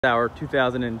Our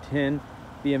 2010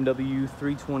 BMW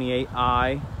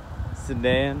 328i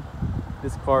sedan.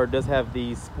 This car does have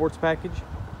the sports package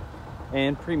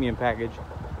and premium package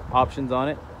options on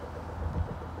it.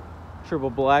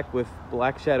 Triple black with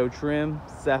black shadow trim,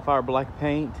 sapphire black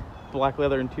paint, black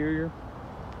leather interior.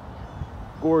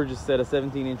 Gorgeous set of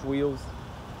 17-inch wheels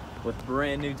with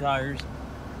brand new tires.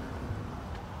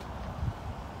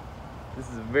 This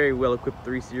is a very well equipped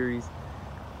 3 Series.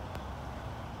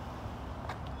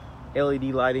 LED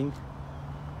lighting.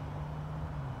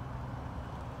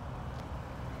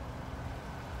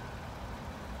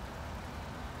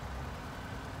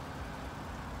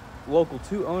 Local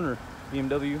 2-owner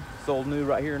BMW, sold new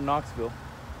right here in Knoxville.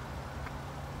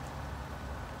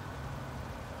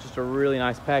 Just a really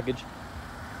nice package.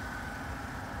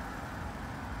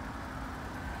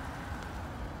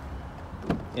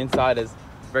 Inside is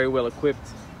very well equipped.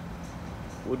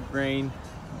 Wood grain,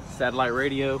 satellite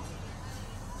radio.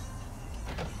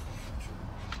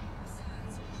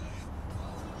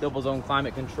 Double zone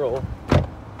climate control.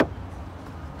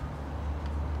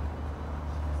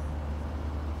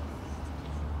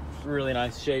 Really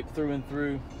nice shape through and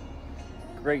through.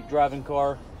 Great driving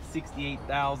car.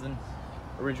 68,000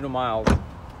 original miles.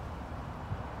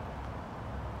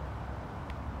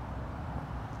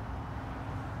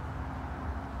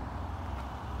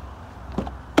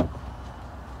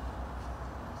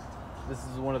 This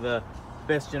is one of the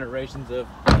best generations of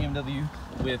BMW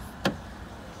with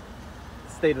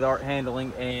state-of-the-art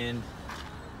handling and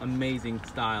amazing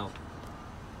style.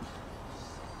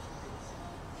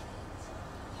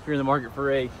 If you're in the market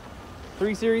for a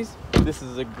 3 Series, this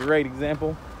is a great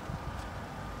example.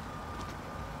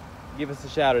 Give us a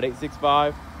shout at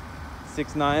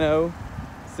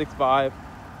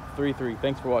 865-690-6533.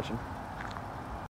 Thanks for watching.